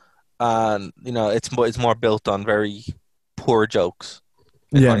spiteful, and it's more built on very poor jokes.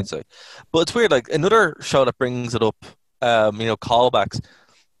 Yeah, but it's weird. Another show that brings it up, callbacks.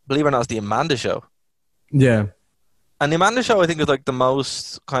 Believe it or not, is the Amanda Show. Yeah, and the Amanda Show, I think, is the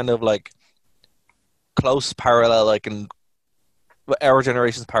most kind of close parallel, in our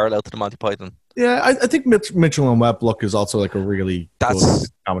generation's parallel to the Monty Python. Yeah, I think Mitchell and Webb Look is also a really good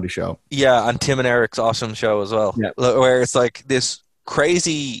comedy show. Yeah, and Tim and Eric's awesome show as well. Yeah. Where it's this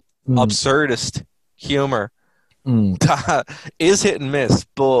crazy, absurdist humor that is hit and miss,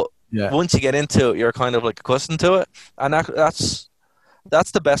 but once you get into it, you're kind of accustomed to it, and that's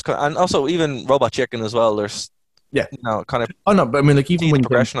the best kind. And also even Robot Chicken as well. There's kind of but even when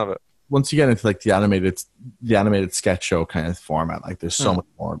progression of it. Once you get into the animated sketch show kind of format, there's so much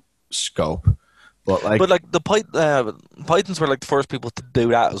more scope. But the Pythons were the first people to do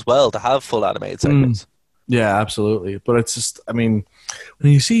that as well, to have full animated segments. Yeah, absolutely. But it's just, when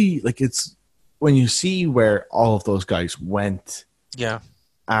you see when you see where all of those guys went,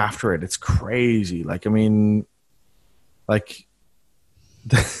 after it, it's crazy.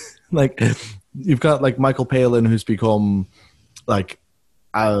 You've got Michael Palin, who's become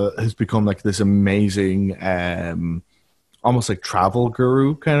this amazing almost travel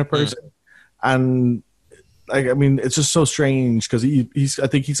guru kind of person. And it's just so strange because I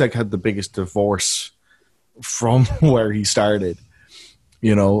think he's had the biggest divorce from where he started.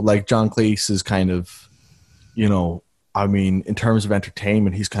 John Cleese is kind of, in terms of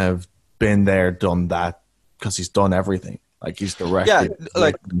entertainment, he's kind of been there, done that, because he's done everything. He's directed.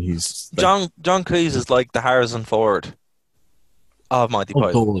 Yeah, John Cleese is the Harrison Ford of Monty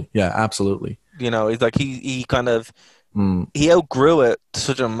Python. Totally. Yeah, absolutely. He's he kind of he outgrew it to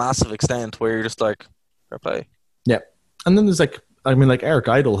such a massive extent where you're just fair play. Yeah. And then there's Eric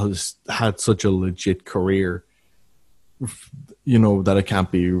Idle has had such a legit career, that it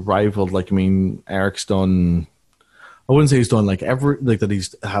can't be rivaled. Eric's done, I wouldn't say he's done that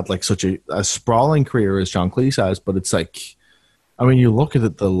he's had such a sprawling career as John Cleese has, but it's you look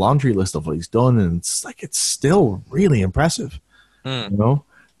at the laundry list of what he's done, and it's still really impressive. To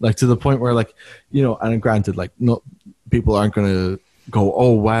the point where and granted, no, people aren't going to go,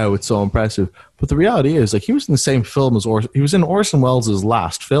 oh wow, it's so impressive, but the reality is he was in the same film as he was in Orson Welles'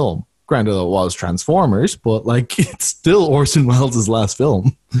 last film. Granted, it was Transformers, but it's still Orson Welles' last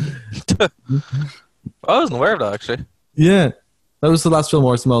film. I wasn't aware of that, actually. Yeah, that was the last film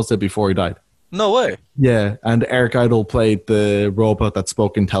Orson Welles did before he died. No way. Yeah, and Eric Idle played the robot that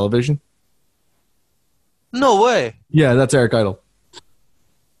spoke in television. No way. Yeah, that's Eric Idle.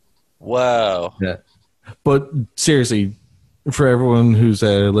 Wow. Yeah. But seriously, for everyone who's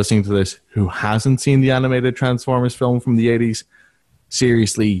listening to this who hasn't seen the animated Transformers film from the 80s,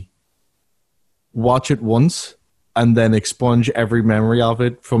 seriously, watch it once and then expunge every memory of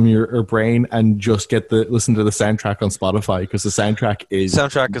it from your brain and just listen to the soundtrack on Spotify, because the soundtrack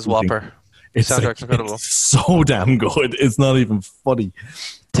is whopper. It's soundtrack's incredible. It's so damn good. It's not even funny.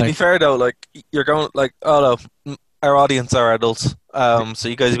 To be fair though, like you're going like, oh no, our audience are adults, so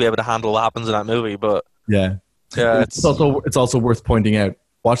you guys will be able to handle what happens in that movie. But yeah, it's also worth pointing out.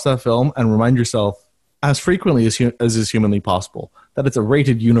 Watch that film and remind yourself as frequently as is humanly possible that it's a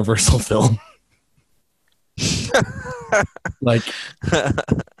rated Universal film. Like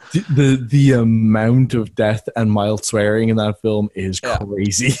the amount of death and mild swearing in that film is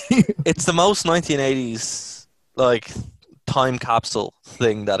crazy. It's the most 1980s like time capsule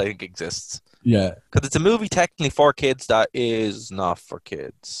thing that I think exists. Yeah, because it's a movie technically for kids that is not for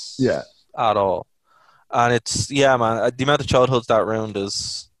kids. Yeah, at all. And it's man, the amount of childhoods that ruined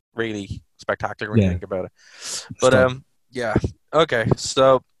is really spectacular when you think about it. But okay.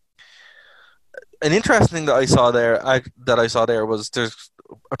 So an interesting thing that I saw there was there's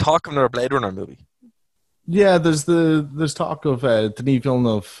a talk of another Blade Runner movie. Yeah, there's talk of Denis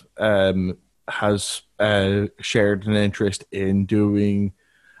Villeneuve has shared an interest in doing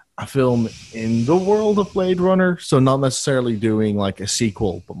a film in the world of Blade Runner, so not necessarily doing like a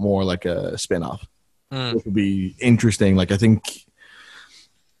sequel, but more like a spin-off. Which would be interesting. Like I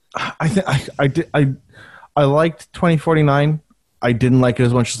liked 2049. I didn't like it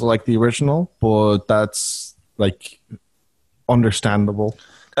as much as I liked the original, but that's like understandable.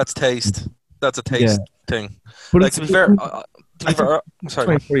 That's taste. That's a taste thing. But like, to be fair, sorry.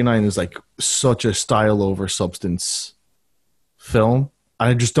 2049 is like such a style over substance film.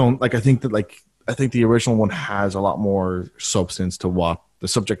 I just don't like. I think the original one has a lot more substance to what the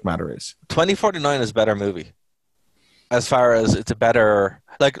subject matter is. 2049 is a better movie. As far as it's a better...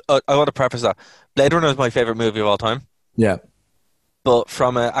 Like, I want to preface that. Blade Runner is my favorite movie of all time. Yeah. But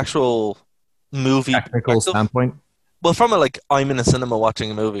from an actual movie... Technical standpoint? Well, from a, like, I'm in a cinema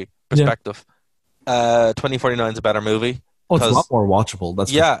watching a movie perspective, 2049 is a better movie. Oh, it's a lot more watchable.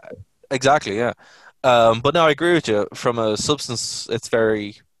 That's exactly, yeah. But no, I agree with you. From a substance, it's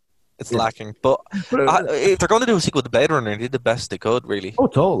lacking. But if they're going to do a sequel to Blade Runner, they did the best they could, really. Oh,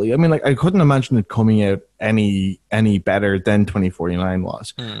 totally. I mean, like, I couldn't imagine it coming out any better than 2049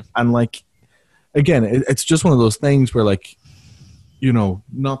 was. And, like, again, it's just one of those things where, like, you know,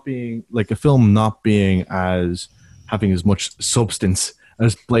 not being, like, a film not being as, having as much substance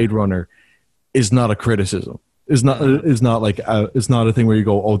as Blade Runner is not a criticism. Is not like it's not a thing where you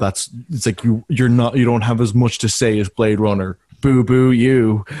go, oh, it's like you don't have as much to say as Blade Runner. Boo boo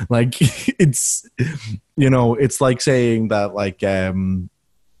you. Like it's, you know, it's like saying that like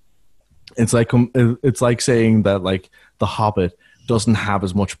it's like saying that like The Hobbit doesn't have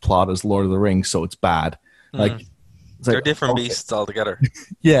as much plot as Lord of the Rings, so it's bad. Like they're different beasts altogether.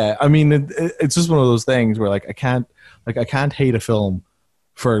 Yeah, I mean it's just one of those things where like I can't hate a film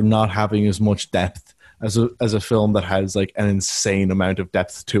for not having as much depth as a film that has like an insane amount of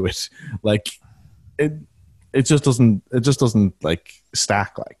depth to it. Like it just doesn't like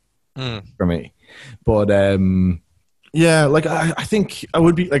stack like for me. But yeah, like I think I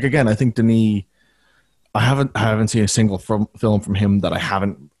would be like, again, I think Denis, I haven't seen a single film from him that I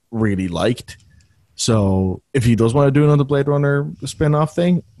haven't really liked. So if he does want to do another Blade Runner spin-off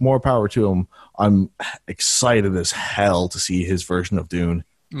thing, more power to him. I'm excited as hell to see his version of Dune.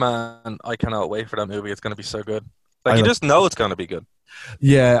 Man, I cannot wait for that movie. It's going to be so good. Like, you just know it's going to be good.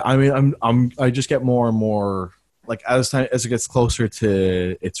 Yeah, I mean, I just get more and more like as it gets closer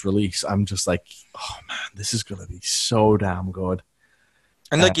to its release, I'm just like, oh man, this is going to be so damn good.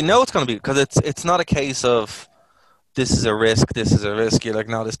 And like, you know, it's going to be, because it's not a case of this is a risk. You're like,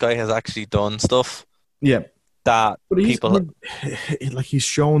 no, this guy has actually done stuff. Yeah, that he's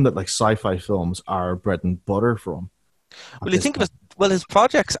shown that like sci-fi films are bread and butter for him. Well, you think of it. Well, his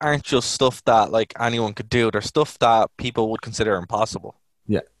projects aren't just stuff that like anyone could do. They're stuff that people would consider impossible.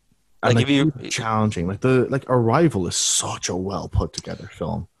 Yeah, like and if you challenging, like Arrival is such a well put together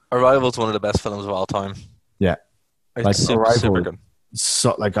film. Arrival is one of the best films of all time. Yeah, it's like super good.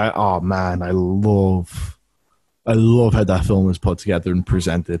 So like I love how that film is put together and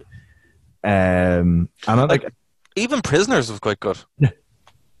presented. And I like even Prisoners was quite good.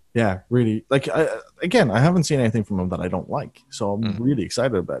 Yeah, really. Like, I haven't seen anything from him that I don't like, so I'm really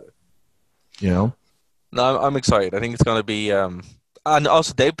excited about it. You know? No, I'm excited. I think it's going to be... and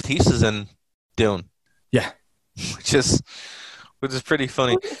also, Dave Bautista's in Dune. Yeah. Which is pretty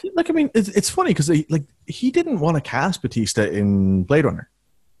funny. Like, I mean, it's funny, because he didn't want to cast Bautista in Blade Runner.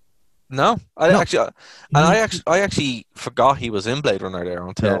 No. I actually forgot he was in Blade Runner there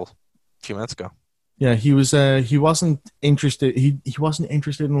until a few minutes ago. Yeah, he wasn't interested. He wasn't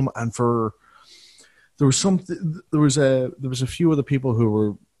interested in him, and for there was a few other people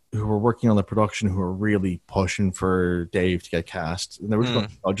who were working on the production who were really pushing for Dave to get cast, and they were going,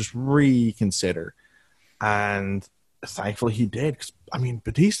 I'll just reconsider, and thankfully he did. 'Cause, I mean,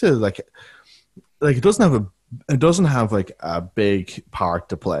 Batista like it doesn't have like a big part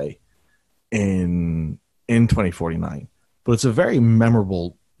to play in 2049, but it's a very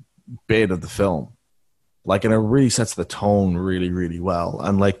memorable bit of the film, like, and it really sets the tone really, really well.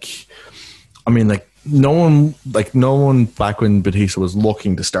 And like, I mean, like no one back when Batista was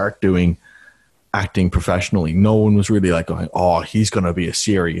looking to start doing acting professionally, no one was really like going, oh, he's going to be a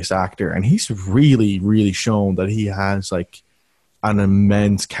serious actor. And he's really, really shown that he has like an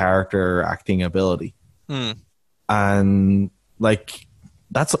immense character acting ability. And like,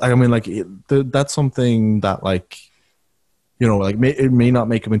 that's something that, like, you know, like it may not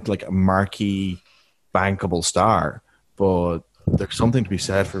make him into like a marquee bankable star, but there's something to be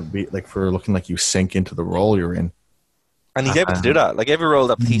said for looking like you sink into the role you're in. And he's able to do that. Like every role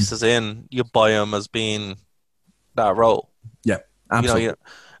that Batista's in, you buy him as being that role. Yeah, absolutely.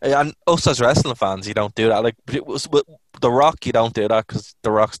 And us as wrestling fans, you don't do that. Like with The Rock, you don't do that because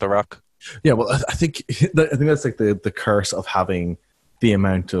The Rock's The Rock. Yeah, well, I think that's like the curse of having the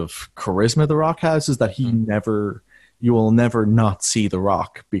amount of charisma The Rock has, is that you will never not see The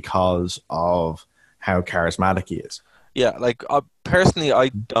Rock because of how charismatic he is. Yeah, like personally, I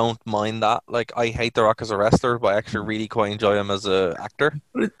don't mind that. Like, I hate The Rock as a wrestler, but I actually really quite enjoy him as an actor.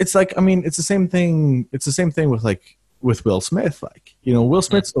 But it's like, I mean, it's the same thing. It's the same thing with Will Smith. Like, you know, Will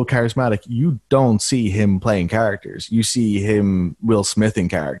Smith's so charismatic, you don't see him playing characters. You see him Will Smithing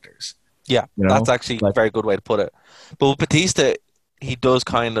characters. Yeah, you know? That's actually a very good way to put it. But with Batista, he does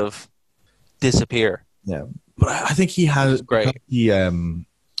kind of disappear. Yeah, but I think he has great.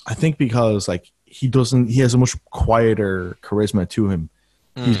 I think because like he has a much quieter charisma to him.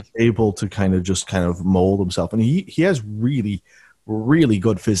 He's able to kind of mold himself, and he has really, really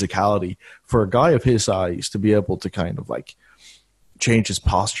good physicality for a guy of his size to be able to kind of like change his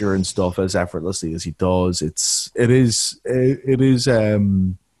posture and stuff as effortlessly as he does. It is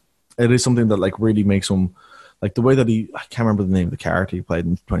something that like really makes him, like the way that I can't remember the name of the character he played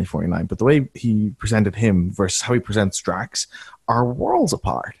in 2049, but the way he presented him versus how he presents Drax are worlds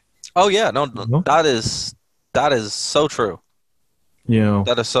apart. Oh yeah, no, that is so true. You know,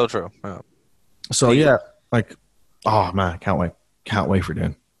 that is so true. Yeah. So yeah, like, oh man, can't wait for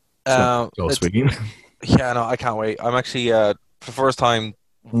Dune. Speaking. Yeah, no, I can't wait. I'm actually for the first time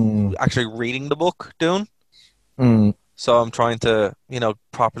actually reading the book Dune. So I'm trying to,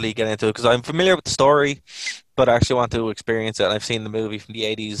 properly get into it because I'm familiar with the story, but I actually want to experience it. And I've seen the movie from the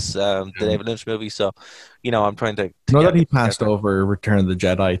 80s, the David Lynch movie. So, I'm trying to know that he passed over Return of the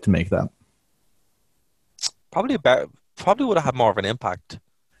Jedi to make that. Probably would have had more of an impact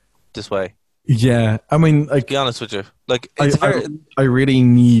this way. Yeah, I mean, like, to be honest with you, like, I really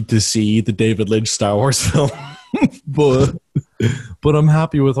need to see the David Lynch Star Wars film, but I'm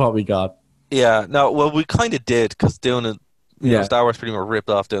happy with what we got. Yeah, no, well, we kind of did because Dune, Star Wars pretty much ripped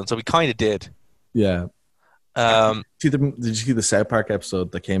off Dune, so we kind of did. Yeah. Did you see the South Park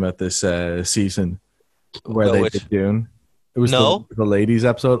episode that came out this season where they did Dune? It was the ladies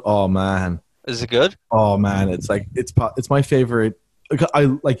episode. Oh man, is it good? Oh man, it's like it's my favorite.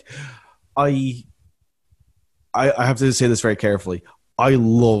 I have to say this very carefully. I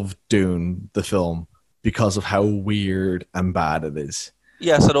love Dune, the film, because of how weird and bad it is.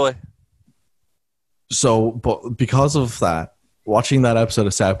 Yeah, so do I. So, but because of that, watching that episode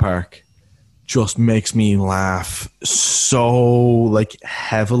of South Park just makes me laugh so like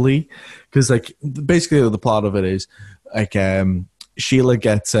heavily, because like basically the plot of it is like Sheila,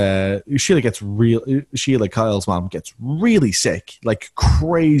 Kyle's mom, gets really sick, like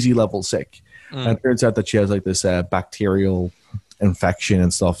crazy level sick, and it turns out that she has like this bacterial infection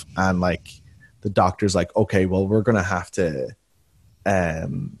and stuff, and like the doctor's like, okay, well, we're gonna have to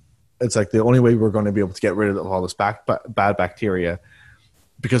it's like the only way we're going to be able to get rid of all this bad bacteria,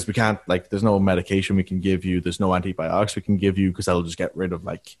 because we can't, like, there's no medication we can give you, there's no antibiotics we can give you, because that'll just get rid of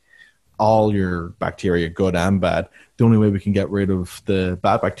like all your bacteria, good and bad. The only way we can get rid of the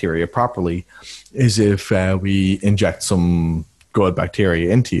bad bacteria properly is if we inject some good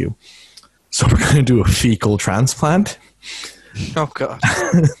bacteria into you. So we're going to do a fecal transplant. Oh god.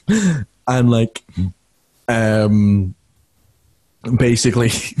 And like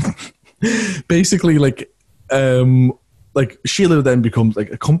basically like Sheila then becomes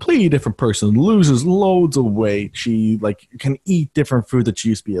like a completely different person, loses loads of weight, she like can eat different food that she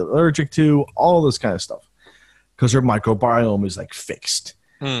used to be allergic to, all this kind of stuff, because her microbiome is like fixed.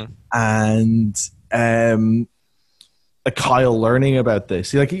 And Kyle learning about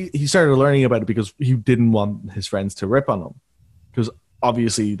this. He started learning about it because he didn't want his friends to rip on him, because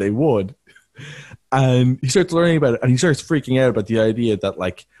obviously they would. And he starts learning about it, and he starts freaking out about the idea that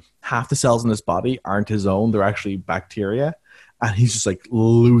like half the cells in his body aren't his own; they're actually bacteria, and he's just like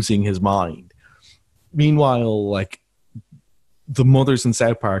losing his mind. Meanwhile, like the mothers in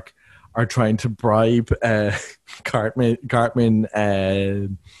South Park are trying to bribe Cartman,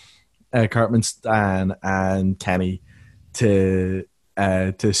 Stan, and Kenny to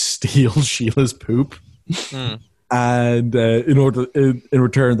steal Sheila's poop. And in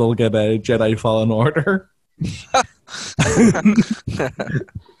return, they'll get a Jedi Fallen Order.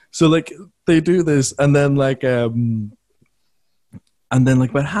 So like they do this, and then about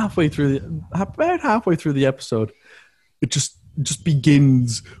halfway through the episode, it just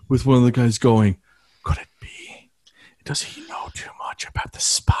begins with one of the guys going, "Could it be? Does he know too much about the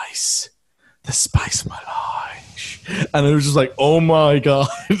spice melange?" And it was just like, oh my god,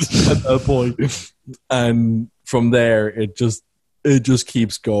 at that point. And from there, it just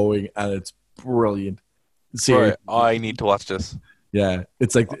keeps going, and it's brilliant. Right, I need to watch this. Yeah,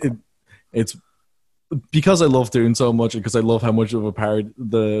 it's like it's because I love Dune so much, and because I love how much of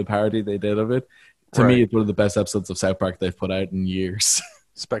the parody they did of it. To me, it's one of the best episodes of South Park they've put out in years.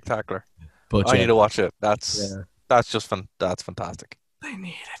 Spectacular. But I need to watch it. That's just fun. That's fantastic. They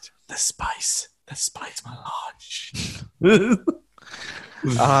need it. The spice melange.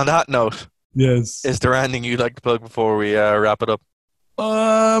 On that note, yes. Is there anything you'd like to plug before we wrap it up?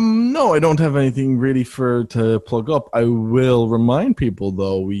 No, I don't have anything really to plug up. I will remind people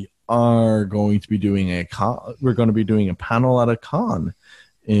though, we are going to be doing we're going to be doing a panel at a con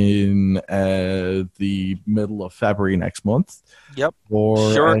in the middle of February next month. Yep. Or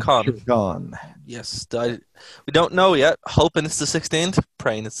SureCon. Yes. We don't know yet. Hoping it's the 16th.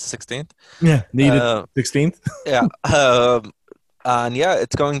 Praying it's the 16th. Yeah. Needed 16th. Yeah. And yeah,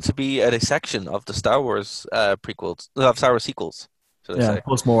 it's going to be at a section of the Star Wars prequels, of Star Wars sequels.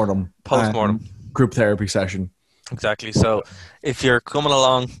 Postmortem. Group therapy session. Exactly. So if you're coming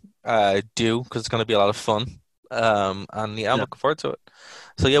along, do, because it's going to be a lot of fun. And I'm looking forward to it.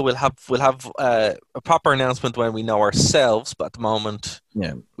 So yeah, we'll have a proper announcement when we know ourselves, but at the moment,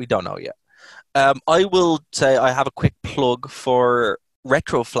 we don't know yet. I will say I have a quick plug for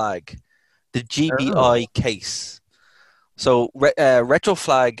Retroflag, the GBI case. So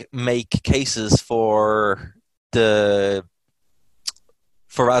Retroflag make cases for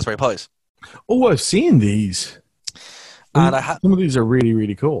Raspberry Pis. Oh, I've seen these. And some of these are really,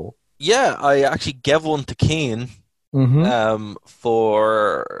 really cool. Yeah, I actually gave one to Keen. Mm-hmm.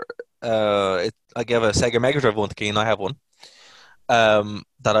 I gave a Sega Mega Drive one to Keen. I have one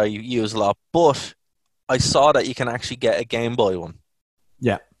that I use a lot, but I saw that you can actually get a Game Boy one.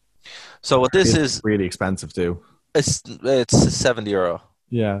 Yeah. So what this is really expensive too. It's €70.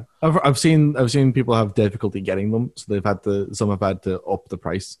 Yeah, I've seen people have difficulty getting them, so some have had to up the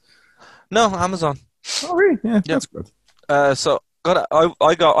price. No, Amazon. Oh really? Yeah, that's good. So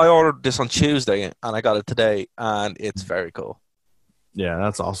I ordered this on Tuesday and I got it today, and it's very cool. Yeah,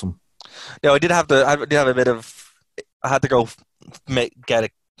 that's awesome. Yeah, I did have a bit of. I had to go make a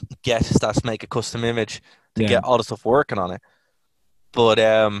custom image to get all the stuff working on it, but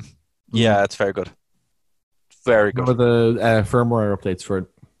yeah, it's very good. Very good. What are the firmware updates for it?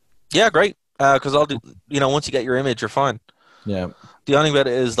 Yeah, great. Because once you get your image, you're fine. Yeah. The only bit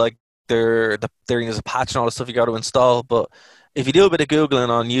is like there is a patch and all the stuff you got to install, but if you do a bit of Googling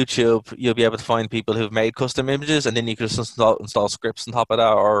on YouTube, you'll be able to find people who've made custom images, and then you can just install scripts on top of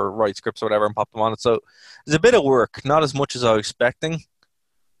that, or write scripts or whatever and pop them on it. So there's a bit of work, not as much as I was expecting.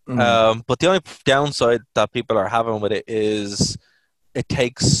 Mm. But the only downside that people are having with it is it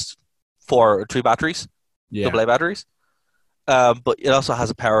takes 3 batteries, AA batteries. But it also has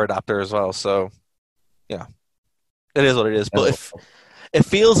a power adapter as well. So, yeah, it is what it is. But it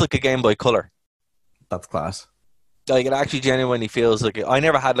feels like a Game Boy Color. That's class. Like, it actually genuinely feels like I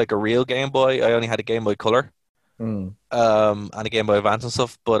never had like a real Game Boy. I only had a Game Boy Color, and a Game Boy Advance and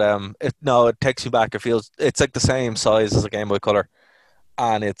stuff. But it takes me back. It's like the same size as a Game Boy Color,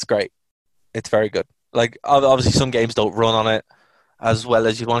 and it's great. It's very good. Like, obviously some games don't run on it as well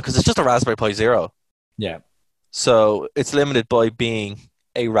as you'd want because it's just a Raspberry Pi Zero. Yeah. So it's limited by being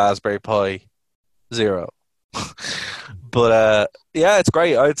a Raspberry Pi Zero. But yeah, it's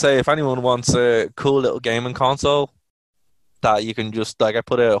great. I'd say if anyone wants a cool little gaming console that you can just I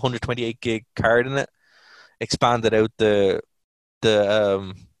put a 128 gig card in it, expanded out the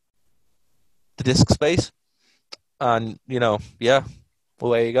disk space, and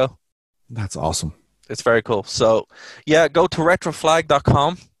away you go. That's awesome. It's very cool. So yeah, go to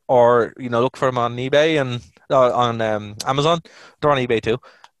retroflag.com or look for them on eBay and on Amazon. They're on eBay too.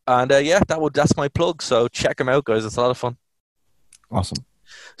 And that's my plug. So check them out, guys. It's a lot of fun. Awesome.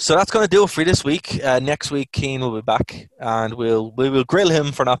 So that's going to do it for this week. Next week, Keane will be back, and we will grill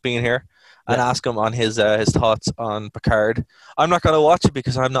him for not being here and ask him on his thoughts on Picard. I'm not going to watch it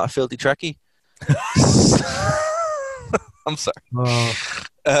because I'm not a filthy Trekkie. I'm sorry.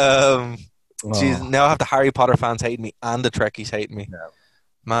 Geez, now I have the Harry Potter fans hating me and the Trekkies hating me. Yeah.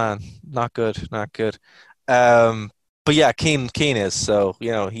 Man, not good. But yeah, Keane is, so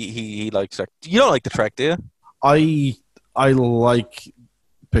he likes Trek. You don't like the Trek, do you? I like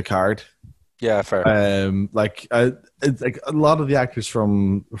Picard. Yeah, fair. It's like a lot of the actors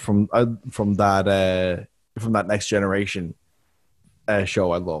from that Next Generation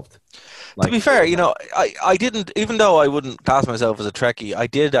show I loved. To be fair, I didn't, even though I wouldn't class myself as a Trekkie, I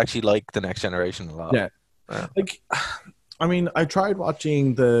did actually like the Next Generation a lot. Yeah. I mean, I tried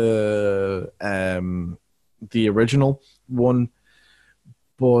watching the original one,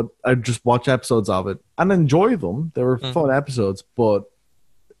 but I just watched episodes of it and enjoy them. They were fun episodes, but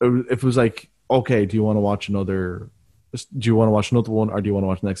if it was like, okay, do you want to watch another one, or do you want to watch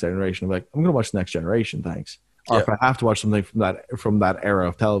the Next Generation? I'm like, I'm going to watch the Next Generation, thanks. Or if I have to watch something from that era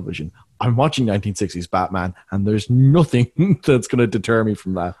of television, I'm watching 1960s Batman, and there's nothing that's going to deter me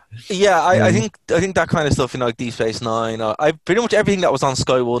from that. Yeah, I think that kind of stuff, like Deep Space Nine. I pretty much everything that was on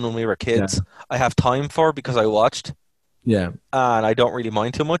Sky One when we were kids, I have time for because I watched. Yeah, and I don't really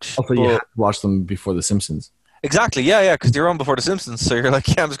mind too much. Also, you had to watch them before The Simpsons. Exactly. Yeah, because you're on before The Simpsons, so you're like,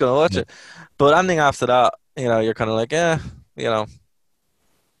 I'm just going to watch it. But anything after that, you're kind of like,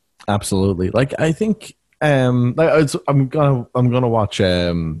 Absolutely. Like, I think. I'm gonna watch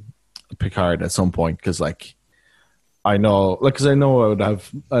Picard at some point because I know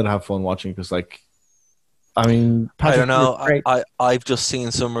I'd have fun watching because I don't know. I've just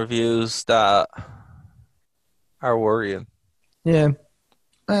seen some reviews that are worrying. Yeah.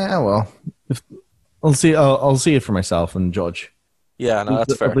 Well, I'll see. I'll see it for myself and judge. Yeah, no,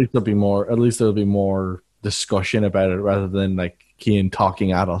 that's fair. At least there'll be more discussion about it rather than Keane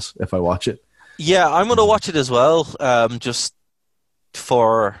talking at us if I watch it. Yeah, I'm going to watch it as well, just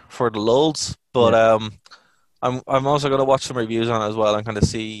for the lulz. But I'm also going to watch some reviews on it as well and kind of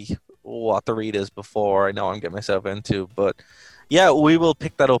see what the read is before I know what I'm getting myself into. But yeah, we will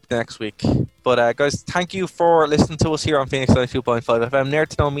pick that up next week. But guys, thank you for listening to us here on Phoenix 92.5 FM,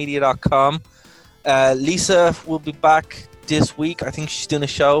 nerdtoknowmedia.com. Lisa will be back this week. I think she's doing a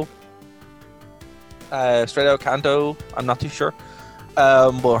show. Straight Out Canto, I'm not too sure.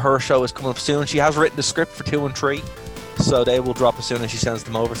 But her show is coming up soon. She has written the script for 2 and 3, so they will drop as soon as she sends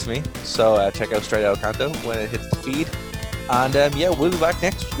them over to me. So check out Straight Out Canto when it hits the feed. And we'll be back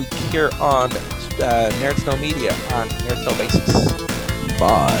next week here on Nerd to Know Media on Nerd to Know Basis.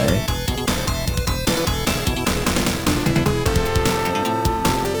 Bye.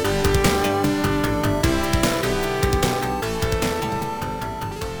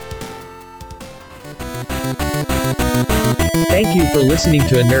 Thank you for listening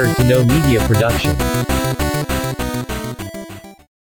to a Nerd to Know Media production.